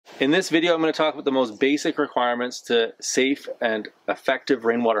In this video, I'm going to talk about the most basic requirements to safe and effective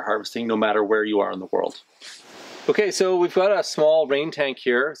rainwater harvesting no matter where you are in the world. Okay, so we've got a small rain tank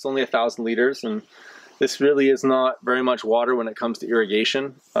here. It's only 1,000 liters, and this really is not very much water when it comes to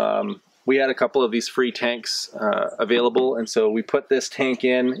irrigation. We had a couple of these free tanks available, and so we put this tank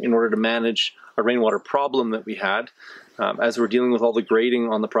in order to manage a rainwater problem that we had. As we're dealing with all the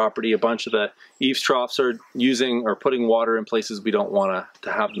grading on the property, a bunch of the eaves troughs are using or putting water in places we don't want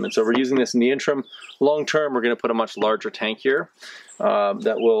to have them. And so we're using this in the interim. Long term, we're going to put a much larger tank here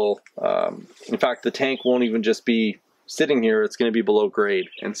that will, in fact, the tank won't even just be sitting here, it's going to be below grade.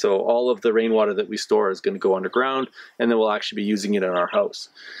 And so all of the rainwater that we store is going to go underground, and then we'll actually be using it in our house.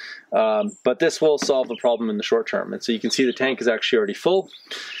 But this will solve the problem in the short term. And so you can see the tank is actually already full.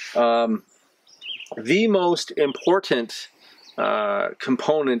 The most important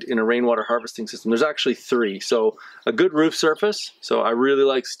component in a rainwater harvesting system, there's actually three. So a good roof surface. So I really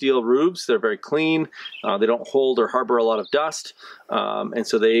like steel roofs. They're very clean. They don't hold or harbor a lot of dust. And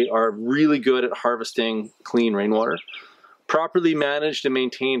so they are really good at harvesting clean rainwater. Properly managed and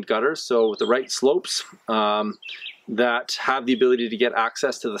maintained gutters, so with the right slopes that have the ability to get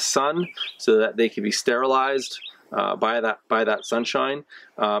access to the sun so that they can be sterilized by that sunshine,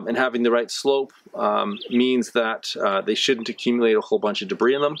 and having the right slope means that they shouldn't accumulate a whole bunch of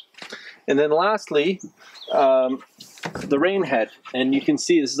debris in them. And then lastly, the rain head. And you can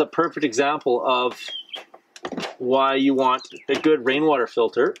see this is a perfect example of why you want a good rainwater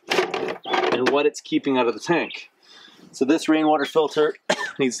filter and what it's keeping out of the tank. So this rainwater filter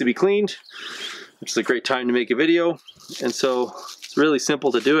needs to be cleaned, which is a great time to make a video. And so it's really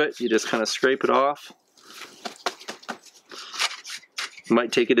simple to do it. You just kind of scrape it off. You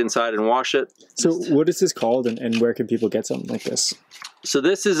might take it inside and wash it. So what is this called, and where can people get something like this? So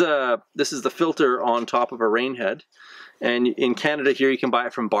this is the filter on top of a rain head. And in Canada here you can buy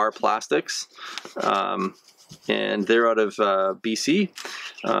it from Bar Plastics. And they're out of BC.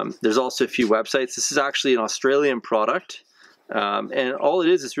 There's also a few websites. This is actually an Australian product. And all it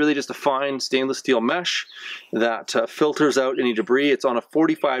is really just a fine stainless steel mesh that filters out any debris. It's on a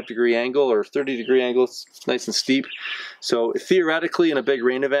 45-degree angle or 30-degree angle. It's nice and steep. So theoretically, in a big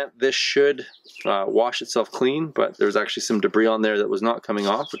rain event, this should wash itself clean, but there's actually some debris on there that was not coming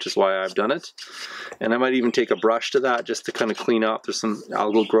off, which is why I've done it. And I might even take a brush to that just to kind of clean up. There's some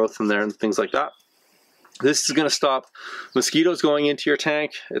algal growth in there and things like that. This is going to stop mosquitoes going into your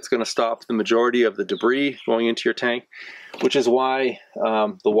tank. It's going to stop the majority of the debris going into your tank, which is why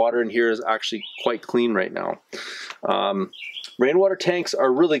the water in here is actually quite clean right now. Rainwater tanks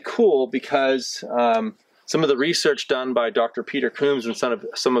are really cool because some of the research done by Dr. Peter Coombs and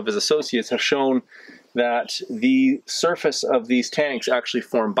some of his associates have shown that the surface of these tanks actually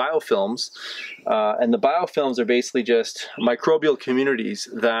form biofilms. And the biofilms are basically just microbial communities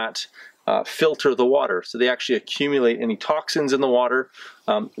that filter the water. So they actually accumulate any toxins in the water.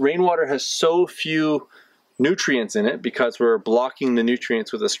 Rainwater has so few nutrients in it because we're blocking the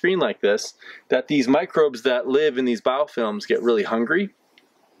nutrients with a screen like this, that these microbes that live in these biofilms get really hungry.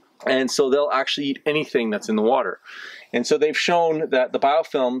 And so they'll actually eat anything that's in the water. And so they've shown that the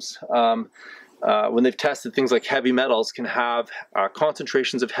biofilms, when they've tested things like heavy metals, can have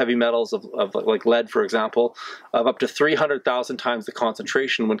concentrations of heavy metals of like lead, for example, of up to 300,000 times the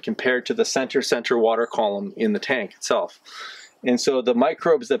concentration when compared to the center water column in the tank itself. And so the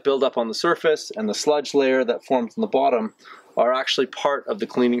microbes that build up on the surface and the sludge layer that forms on the bottom are actually part of the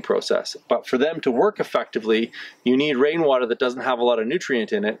cleaning process. But for them to work effectively, you need rainwater that doesn't have a lot of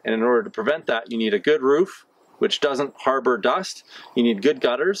nutrient in it. And in order to prevent that, you need a good roof, which doesn't harbor dust. You need good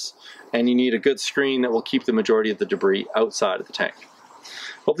gutters, and you need a good screen that will keep the majority of the debris outside of the tank.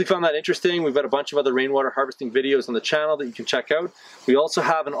 Hopefully you found that interesting. We've got a bunch of other rainwater harvesting videos on the channel that you can check out. We also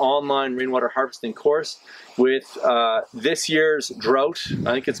have an online rainwater harvesting course with this year's drought.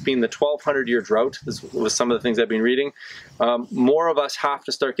 I think it's been the 1200-year drought. This was some of the things I've been reading. More of us have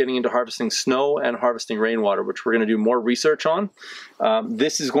to start getting into harvesting snow and harvesting rainwater, which we're going to do more research on.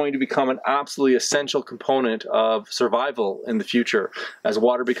 This is going to become an absolutely essential component of survival in the future as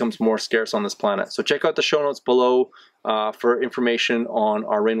water becomes more scarce on this planet. So check out the show notes below for information on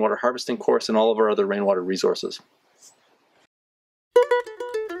our rainwater harvesting course and all of our other rainwater resources.